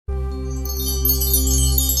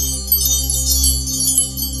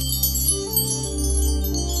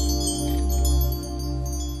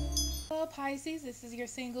This is your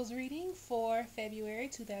singles reading for February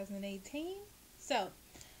 2018. So,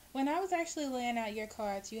 when I was actually laying out your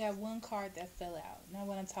cards, you have one card that fell out. And I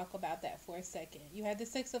want to talk about that for a second. You had the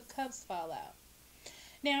Six of Cups fall out.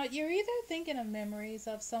 Now, you're either thinking of memories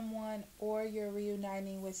of someone or you're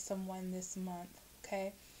reuniting with someone this month,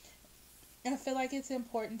 okay? And I feel like it's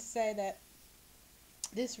important to say that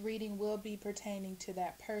this reading will be pertaining to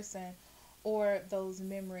that person or those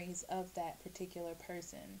memories of that particular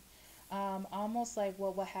person. Almost like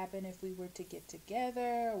what will happen if we were to get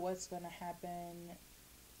together, what's going to happen,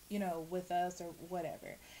 with us or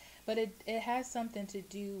whatever. But it has something to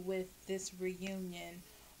do with this reunion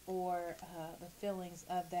or the feelings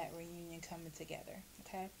of that reunion coming together.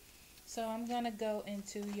 Okay, so I'm going to go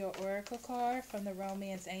into your oracle card from the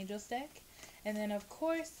Romance Angels deck. And then, of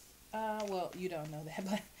course, well, you don't know that,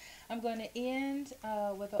 but I'm going to end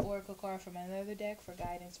with an oracle card from another deck for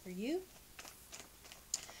guidance for you.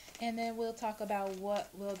 And then we'll talk about what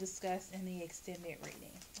we'll discuss in the extended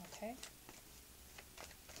reading. Okay?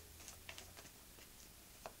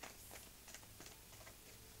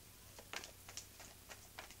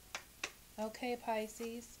 Okay,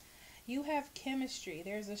 Pisces. You have chemistry.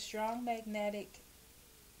 There's a strong magnetic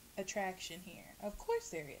attraction here. Of course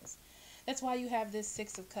there is. That's why you have this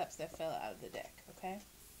Six of Cups that fell out of the deck. Okay?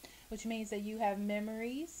 Which means that you have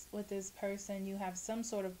memories with this person. You have some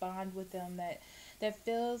sort of bond with them that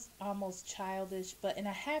feels almost childish, but in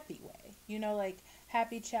a happy way. Like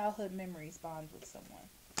happy childhood memories bond with someone.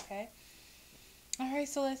 Okay? Alright,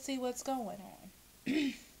 so let's see what's going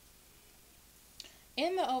on.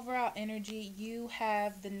 In the overall energy, you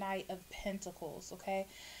have the Knight of Pentacles, okay?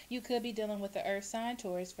 You could be dealing with the Earth sign,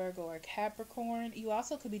 Taurus, Virgo, or Capricorn. You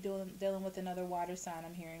also could be dealing with another water sign,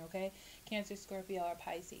 I'm hearing, okay? Cancer, Scorpio, or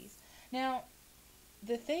Pisces. Now,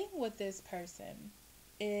 the thing with this person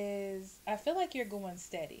is I feel like you're going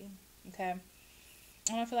steady, okay?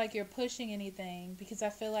 I don't feel like you're pushing anything because I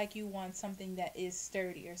feel like you want something that is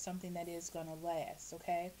sturdy or something that is going to last,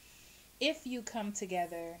 okay? If you come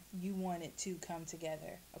together, you want it to come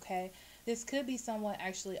together, okay? This could be someone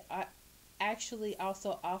actually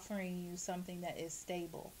also offering you something that is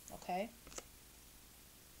stable, okay?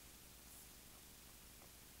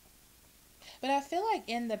 But I feel like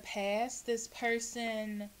in the past, this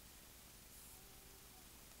person...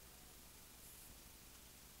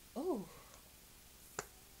 Ooh.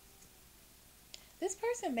 This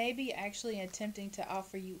person may be actually attempting to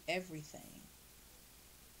offer you everything.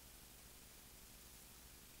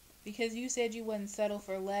 Because you said you wouldn't settle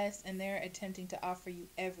for less, and they're attempting to offer you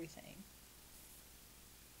everything.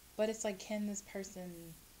 But it's like, can this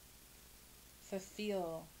person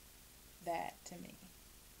fulfill that to me?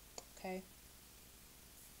 Okay?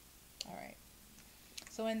 Alright.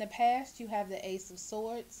 So in the past, you have the Ace of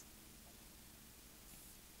Swords.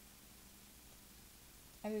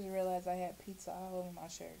 I just realized I had pizza all over my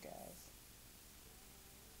shirt, guys.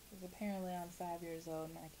 Because apparently I'm 5 years old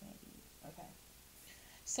and I can't eat. Okay.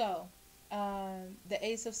 So, the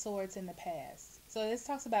Ace of Swords in the past. So this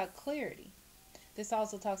talks about clarity. This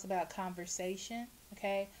also talks about conversation,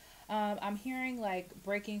 okay? I'm hearing like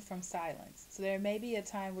breaking from silence. So there may be a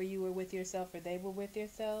time where you were with yourself or they were with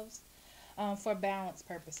yourselves for balance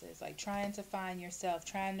purposes. Like trying to find yourself,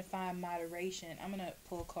 trying to find moderation. I'm going to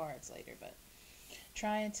pull cards later, but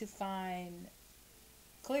trying to find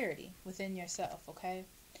clarity within yourself, okay?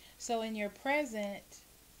 So in your present,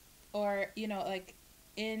 or, like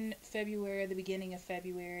in February, the beginning of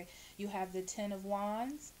February, you have the Ten of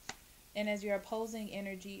Wands. And as your opposing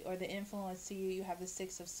energy or the influence to you, you have the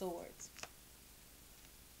Six of Swords.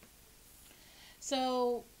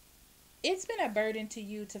 So it's been a burden to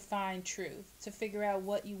you to find truth, to figure out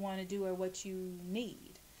what you want to do or what you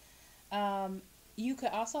need. You could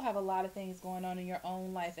also have a lot of things going on in your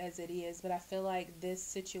own life as it is, but I feel like this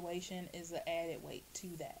situation is an added weight to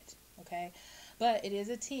that, okay? But it is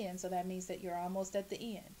a 10, so that means that you're almost at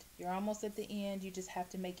the end. You're almost at the end. You just have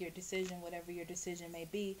to make your decision, whatever your decision may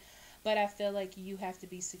be. But I feel like you have to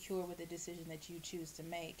be secure with the decision that you choose to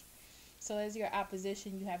make. So as your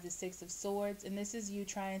opposition, you have the Six of Swords, and this is you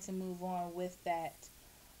trying to move on with that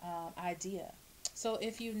idea. So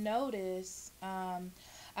if you notice,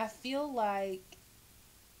 I feel like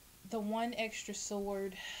the one extra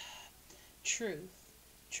sword, truth.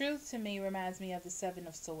 Truth to me reminds me of the Seven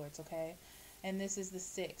of Swords, okay? And this is the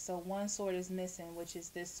Six. So one sword is missing, which is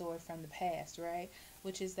this sword from the past, right?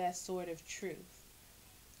 Which is that sword of truth.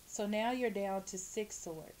 So now you're down to 6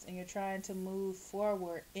 swords, and you're trying to move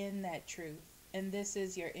forward in that truth. And this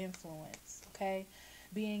is your influence, okay?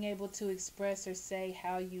 Being able to express or say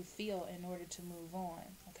how you feel in order to move on,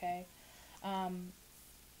 okay?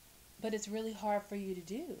 But it's really hard for you to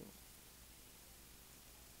do.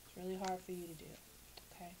 It's really hard for you to do.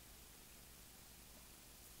 Okay.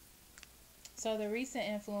 So the recent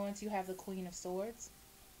influence, you have the Queen of Swords.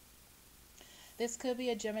 This could be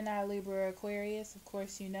a Gemini, Libra, or Aquarius. Of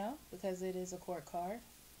course you know, because it is a court card.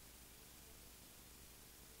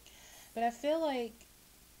 But I feel like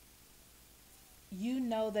you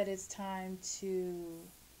know that it's time to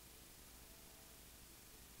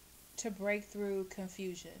break through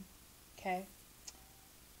confusion. Okay?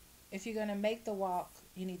 If you're going to make the walk,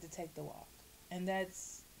 you need to take the walk. And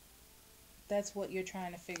that's what you're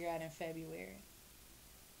trying to figure out in February.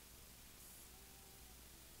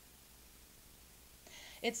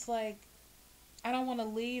 It's like, I don't want to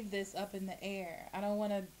leave this up in the air. I don't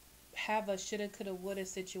want to have a shoulda, coulda, woulda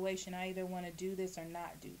situation. I either want to do this or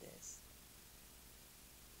not do this.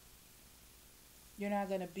 You're not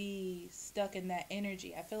going to be stuck in that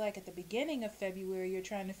energy. I feel like at the beginning of February, you're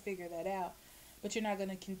trying to figure that out. But you're not going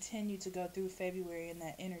to continue to go through February in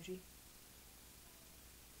that energy.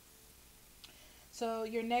 So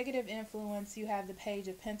your negative influence, you have the Page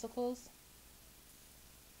of Pentacles.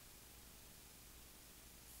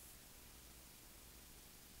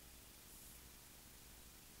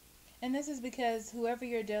 And this is because whoever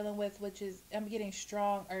you're dealing with, which is, I'm getting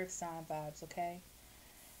strong earth sign vibes, okay?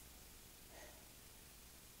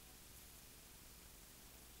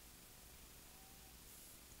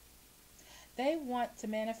 They want to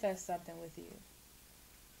manifest something with you.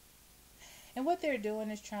 And what they're doing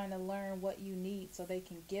is trying to learn what you need so they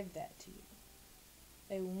can give that to you.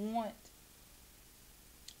 They want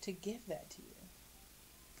to give that to you.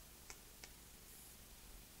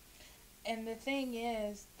 And the thing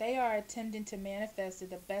is, they are attempting to manifest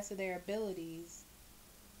at the best of their abilities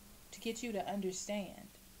to get you to understand.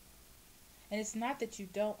 And it's not that you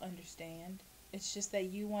don't understand. It's just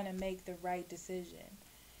that you want to make the right decision.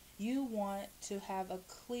 You want to have a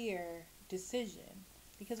clear decision.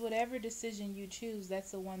 Because whatever decision you choose,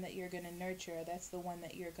 that's the one that you're going to nurture. That's the one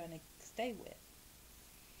that you're going to stay with.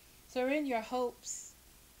 So in your hopes,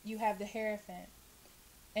 you have the Hierophant.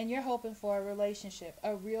 And you're hoping for a relationship,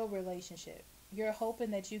 a real relationship. You're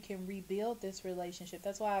hoping that you can rebuild this relationship.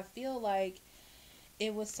 That's why I feel like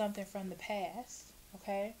it was something from the past,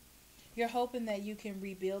 okay? You're hoping that you can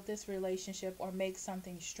rebuild this relationship or make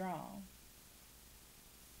something strong.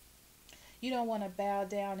 You don't want to bow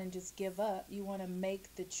down and just give up. You want to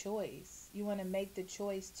make the choice. You want to make the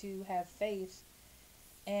choice to have faith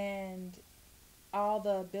and all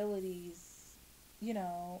the abilities, you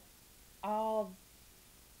know,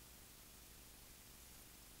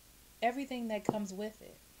 everything that comes with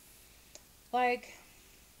it. Like,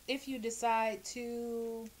 if you decide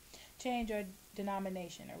to change your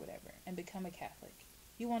denomination or whatever and become a Catholic,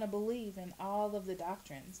 you want to believe in all of the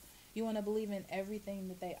doctrines. You want to believe in everything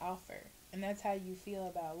that they offer. And that's how you feel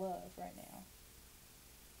about love right now.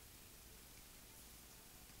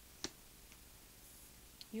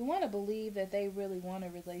 You want to believe that they really want a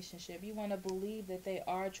relationship. You want to believe that they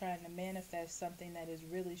are trying to manifest something that is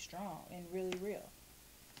really strong and really real.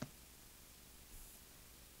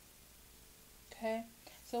 Okay?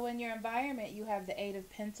 So in your environment, you have the Eight of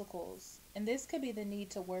Pentacles. And this could be the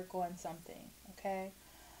need to work on something. Okay?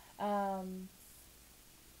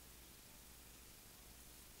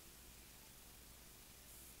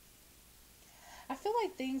 I feel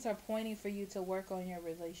like things are pointing for you to work on your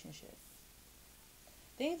relationship.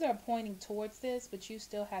 Things are pointing towards this, but you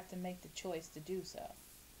still have to make the choice to do so.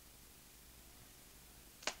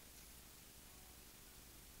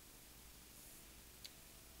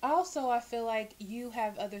 Also, I feel like you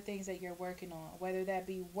have other things that you're working on, whether that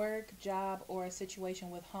be work, job, or a situation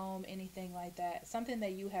with home, anything like that. Something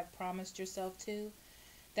that you have promised yourself to,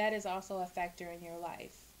 that is also a factor in your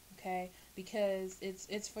life, okay? Because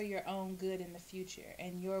it's for your own good in the future,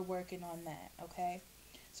 and you're working on that, okay?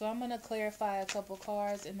 So I'm going to clarify a couple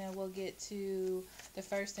cards, and then we'll get to the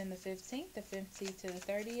 1st and the 15th, the 15th to the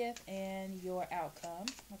 30th, and your outcome,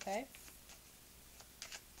 okay?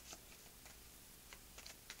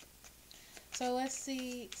 So let's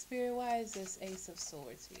see, Spirit, why is this Ace of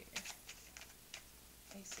Swords here?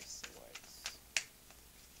 Ace of Swords.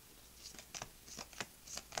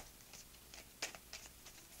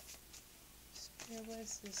 Spirit, what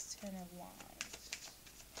is this Ten of Wands?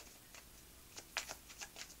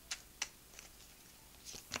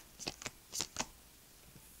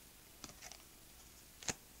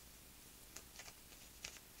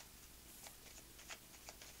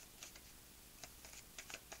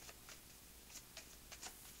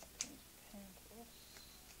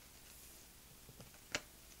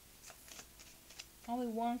 Only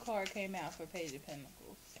one card came out for Page of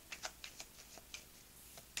Pentacles.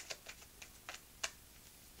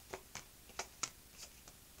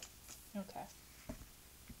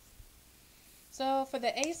 for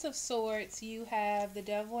the Ace of Swords, you have the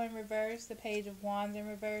Devil in reverse, the Page of Wands in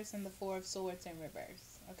reverse, and the Four of Swords in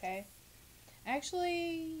reverse. Okay?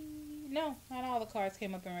 Actually, no, not all the cards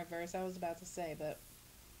came up in reverse. I was about to say, but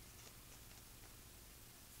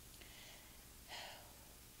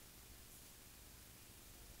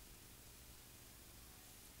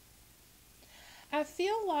I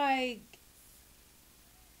feel like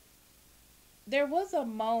there was a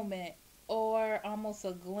moment or almost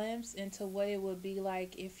a glimpse into what it would be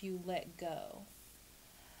like if you let go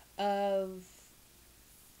of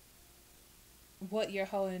what you're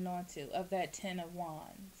holding on to, of that Ten of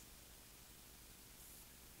Wands.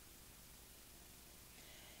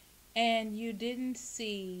 And you didn't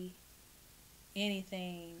see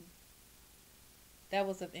anything that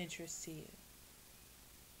was of interest to you.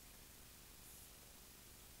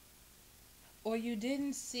 Or you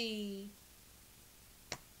didn't see.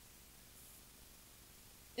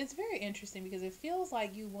 It's very interesting because it feels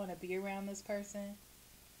like you want to be around this person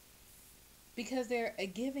because they're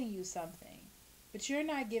giving you something, but you're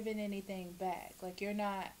not giving anything back. Like you're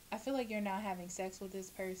not. I feel like you're not having sex with this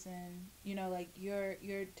person. You know, like you're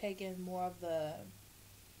taking more of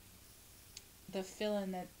the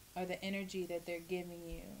feeling that, or the energy that they're giving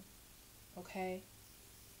you. Okay.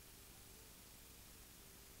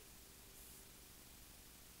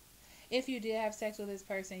 If you did have sex with this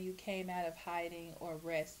person, you came out of hiding or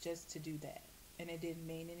rest just to do that, and it didn't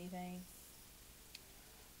mean anything.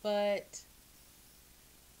 But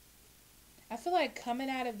I feel like coming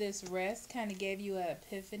out of this rest kind of gave you an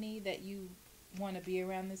epiphany that you want to be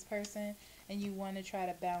around this person and you want to try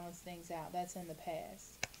to balance things out. That's in the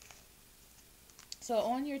past. So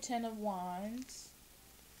on your Ten of Wands,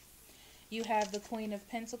 you have the Queen of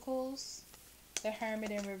Pentacles, the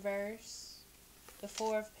Hermit in reverse, the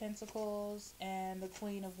Four of Pentacles, and the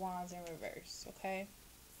Queen of Wands in reverse, okay?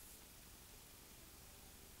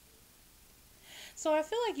 So I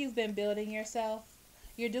feel like you've been building yourself.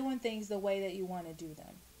 You're doing things the way that you want to do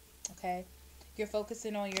them, okay? You're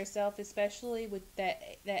focusing on yourself, especially with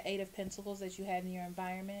that Eight of Pentacles that you had in your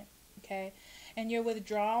environment, okay? And you're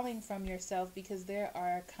withdrawing from yourself because there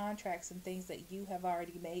are contracts and things that you have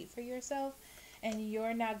already made for yourself, and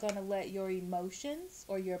you're not going to let your emotions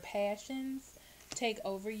or your passions take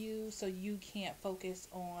over you, so you can't focus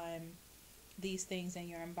on these things in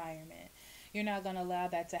your environment. You're not going to allow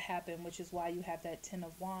that to happen, which is why you have that Ten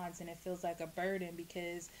of Wands, and it feels like a burden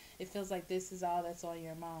because it feels like this is all that's on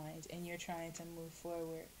your mind and you're trying to move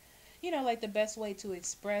forward. You know, like the best way to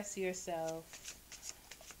express yourself,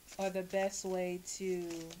 or the best way to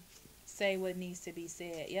say what needs to be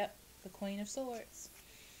said. Yep, the Queen of Swords.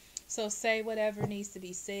 So say whatever needs to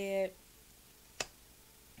be said,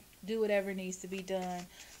 do whatever needs to be done,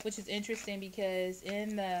 which is interesting because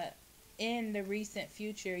in the recent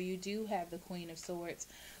future you do have the Queen of Swords,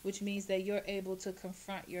 which means that you're able to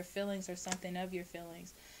confront your feelings or something of your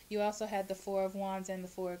feelings. You also had the Four of Wands and the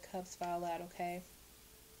Four of Cups fall out, okay?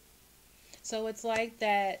 So it's like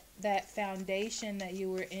that foundation that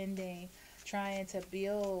you were ending, trying to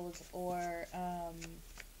build, or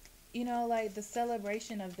you know, like the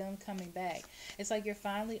celebration of them coming back. It's like you're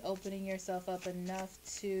finally opening yourself up enough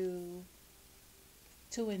to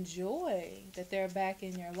enjoy that they're back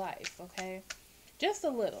in your life, okay? Just a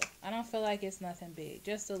little. I don't feel like it's nothing big.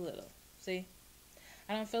 Just a little. See?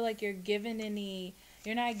 I don't feel like you're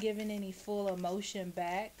not giving any full emotion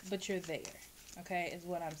back, but you're there. Okay, is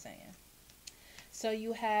what I'm saying. So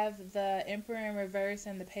you have the Emperor in reverse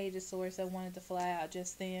and the Page of Swords that wanted to fly out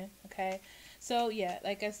just then, okay? So yeah,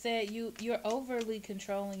 like I said, you're overly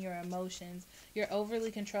controlling your emotions. You're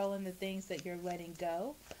overly controlling the things that you're letting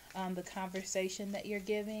go, the conversation that you're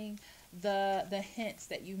giving, the hints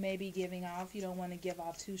that you may be giving off. You don't want to give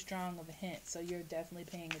off too strong of a hint, so you're definitely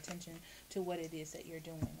paying attention to what it is that you're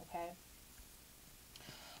doing, okay?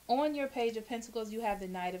 On your Page of Pentacles, you have the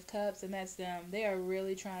Knight of Cups, and that's them. They are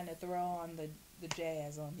really trying to throw on the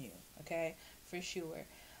jazz on you, okay? For sure.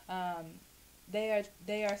 They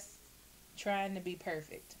are trying to be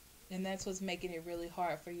perfect, and that's what's making it really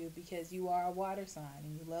hard for you because you are a water sign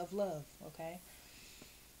and you love love, okay?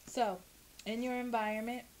 So, in your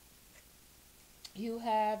environment, you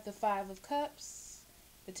have the Five of Cups,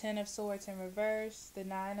 the Ten of Swords in reverse, the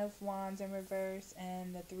Nine of Wands in reverse,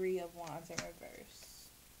 and the Three of Wands in reverse.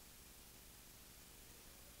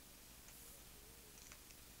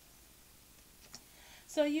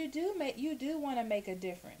 So you do want to make a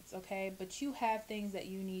difference, okay? But you have things that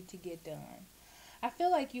you need to get done. I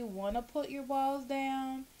feel like you want to put your walls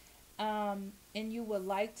down, and you would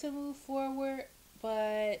like to move forward,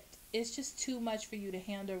 but it's just too much for you to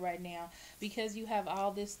handle right now because you have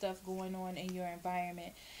all this stuff going on in your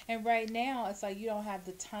environment. And right now, it's like you don't have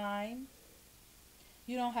the time.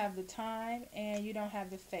 You don't have the time and you don't have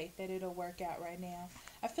the faith that it'll work out right now.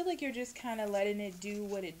 I feel like you're just kind of letting it do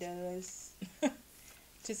what it does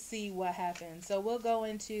to see what happens. So we'll go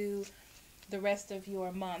into the rest of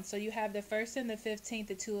your month. So you have the 1st and the 15th,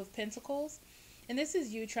 the Two of Pentacles. And this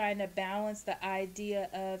is you trying to balance the idea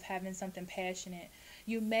of having something passionate.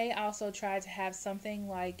 You may also try to have something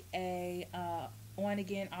like a on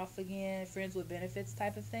again, off again, friends with benefits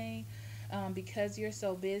type of thing because you're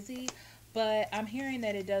so busy. But I'm hearing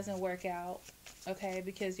that it doesn't work out, okay,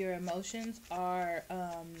 because your emotions are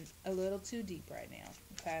a little too deep right now,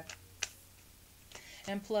 okay?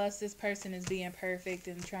 And plus, this person is being perfect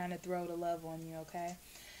and trying to throw the love on you, okay?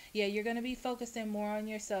 Yeah, you're going to be focusing more on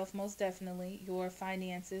yourself, most definitely, your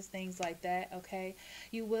finances, things like that, okay?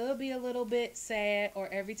 You will be a little bit sad, or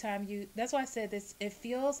every time you, that's why I said this, it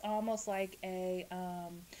feels almost like a,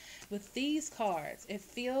 with these cards, it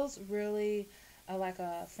feels really like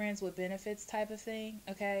a friends with benefits type of thing,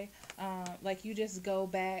 okay? Like you just go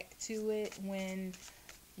back to it when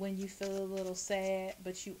you feel a little sad,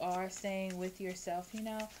 but you are staying with yourself, you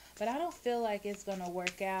know. But I don't feel like it's going to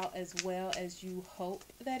work out as well as you hope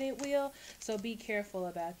that it will. So be careful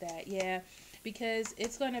about that. Yeah, because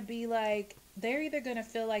it's going to be like they're either going to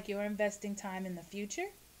feel like you're investing time in the future,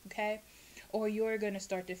 okay? Or you're going to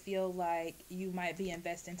start to feel like you might be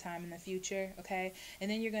investing time in the future, okay?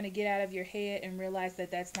 And then you're going to get out of your head and realize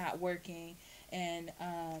that that's not working. And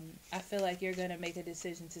I feel like you're going to make a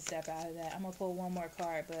decision to step out of that. I'm going to pull one more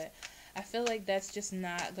card, but I feel like that's just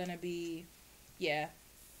not going to be, yeah,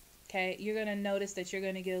 okay? You're going to notice that you're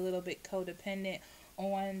going to get a little bit codependent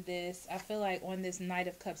on this, I feel like on this Knight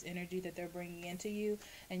of Cups energy that they're bringing into you,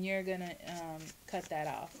 and you're going to cut that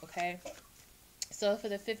off, okay? So for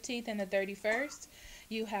the 15th and the 31st,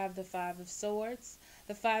 you have the Five of Swords.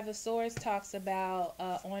 The Five of Swords talks about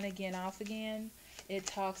on again, off again. It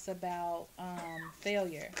talks about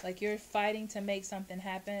failure. Like you're fighting to make something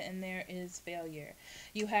happen and there is failure.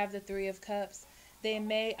 You have the Three of Cups. They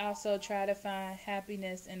may also try to find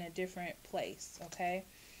happiness in a different place, okay?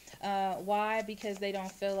 Why? Because they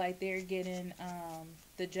don't feel like they're getting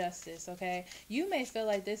the justice, okay? You may feel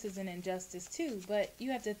like this is an injustice too, but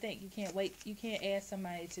you have to think. You can't wait. You can't ask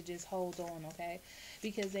somebody to just hold on, okay?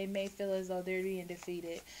 Because they may feel as though they're being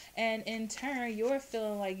defeated. And in turn, you're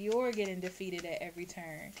feeling like you're getting defeated at every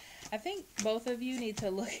turn. I think both of you need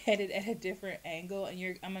to look at it at a different angle,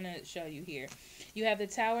 and I'm going to show you here. You have the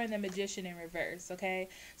Tower and the Magician in reverse, okay?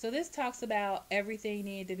 So this talks about everything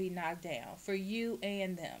needing to be knocked down for you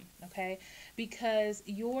and them, okay? Because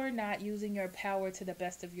you're not using your power to the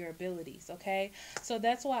best of your abilities, okay? So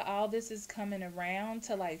that's why all this is coming around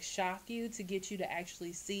to like shock you, to get you to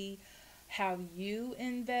actually see how you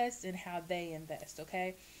invest and how they invest,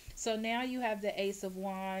 okay? So now you have the Ace of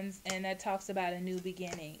Wands, and that talks about a new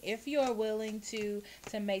beginning. If you're willing to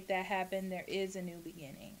make that happen, there is a new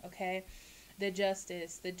beginning, okay? The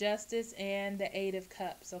Justice and the Eight of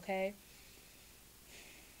Cups, okay?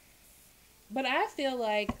 But I feel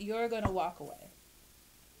like you're going to walk away.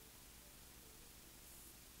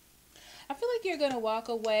 I feel like you're going to walk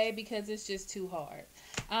away because it's just too hard.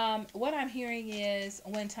 What I'm hearing is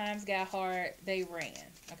when times got hard, they ran,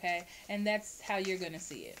 okay? And that's how you're going to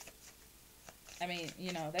see it. I mean,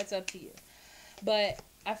 you know, that's up to you. But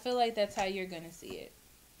I feel like that's how you're going to see it.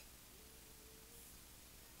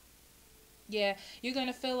 Yeah, you're going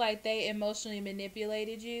to feel like they emotionally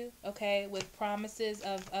manipulated you, okay, with promises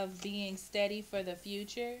of being steady for the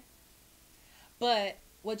future. But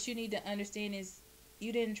what you need to understand is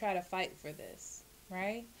you didn't try to fight for this,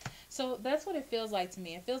 right? So that's what it feels like to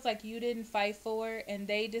me. It feels like you didn't fight for it and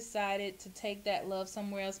they decided to take that love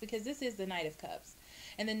somewhere else, because this is the Knight of Cups.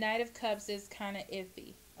 And the Knight of Cups is kind of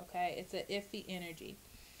iffy, okay? It's an iffy energy.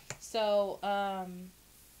 So,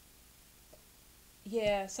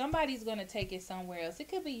 yeah, somebody's going to take it somewhere else. It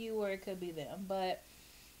could be you or it could be them. But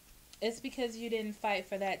it's because you didn't fight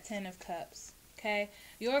for that Ten of Cups. Okay?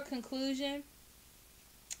 Your conclusion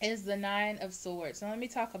is the Nine of Swords. So let me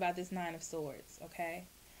talk about this Nine of Swords. Okay?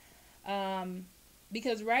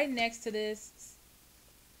 Because right next to this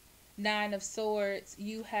Nine of Swords,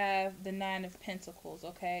 you have the Nine of Pentacles.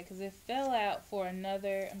 Okay? Because it fell out for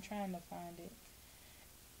another... I'm trying to find it.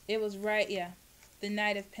 It was right... Yeah. The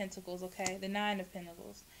Knight of Pentacles, okay? The Nine of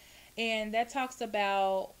Pentacles. And that talks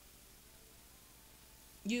about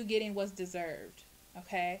you getting what's deserved,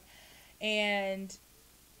 okay? And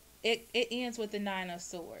it ends with the Nine of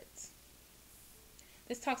Swords.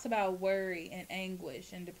 This talks about worry and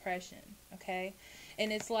anguish and depression, okay?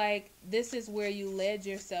 And it's like this is where you led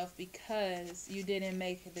yourself because you didn't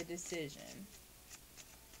make the decision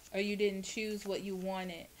or you didn't choose what you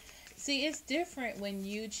wanted. See, it's different when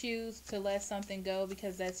you choose to let something go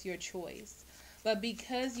because that's your choice. But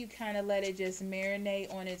because you kind of let it just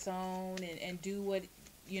marinate on its own and do what,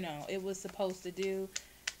 it was supposed to do,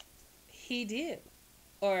 he did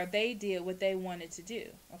or they did what they wanted to do,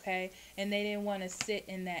 okay? And they didn't want to sit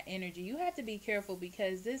in that energy. You have to be careful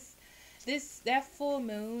because that full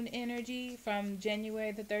moon energy from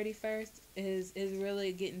January the 31st is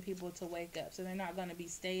really getting people to wake up. So they're not going to be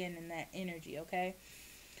staying in that energy, okay?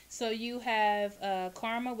 So you have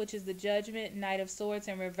karma, which is the judgment, Knight of Swords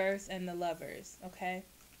in reverse, and the lovers, okay?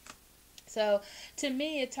 So to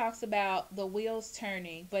me, it talks about the wheels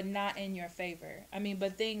turning, but not in your favor. I mean,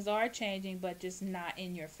 but things are changing, but just not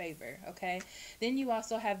in your favor, okay? Then you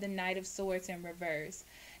also have the Knight of Swords in reverse.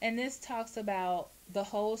 And this talks about the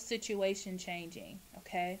whole situation changing,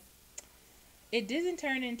 okay? It didn't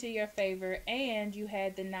turn into your favor, and you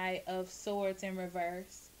had the Knight of Swords in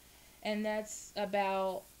reverse. And that's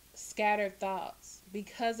about scattered thoughts,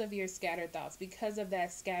 because of your scattered thoughts, because of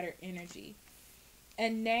that scattered energy.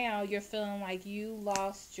 And now you're feeling like you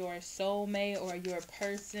lost your soulmate or your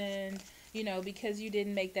person, because you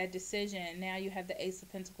didn't make that decision. Now you have the Ace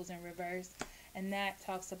of Pentacles in reverse. And that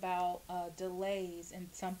talks about delays and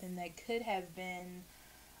something that could have been,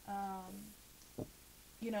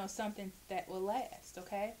 something that will last,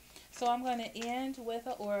 okay? So I'm going to end with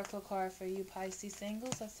an oracle card for you Pisces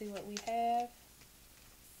singles. Let's see what we have.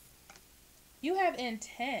 You have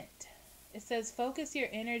intent. It says, focus your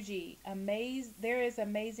energy. There is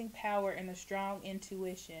amazing power in a strong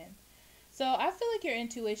intuition. So I feel like your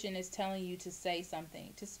intuition is telling you to say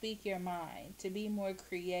something, to speak your mind, to be more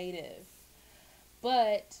creative.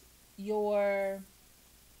 But your,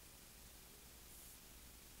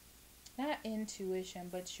 not intuition,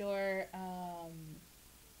 but your,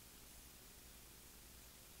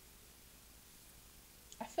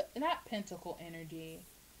 not pentacle energy,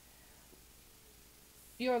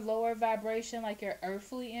 your lower vibration, like your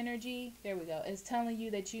earthly energy, there we go, is telling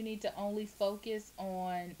you that you need to only focus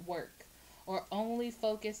on work or only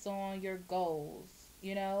focus on your goals,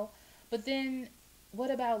 But then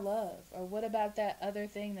what about love? Or what about that other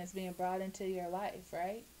thing that's being brought into your life,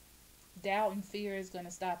 right? Doubt and fear is going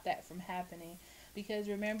to stop that from happening. Because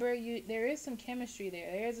remember, there is some chemistry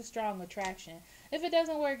there. There is a strong attraction. If it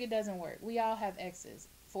doesn't work, it doesn't work. We all have exes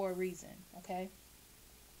for a reason, okay?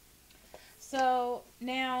 So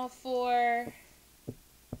now for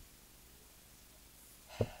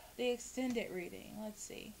the extended reading, let's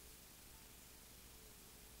see.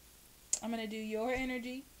 I'm going to do your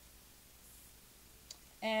energy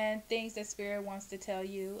and things that Spirit wants to tell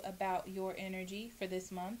you about your energy for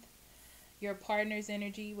this month. Your partner's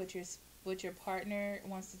energy, what your partner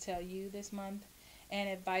wants to tell you this month, and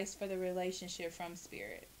advice for the relationship from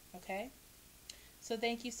Spirit, okay? So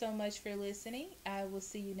thank you so much for listening. I will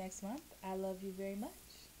see you next month. I love you very much.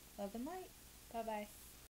 Love and light. Bye-bye.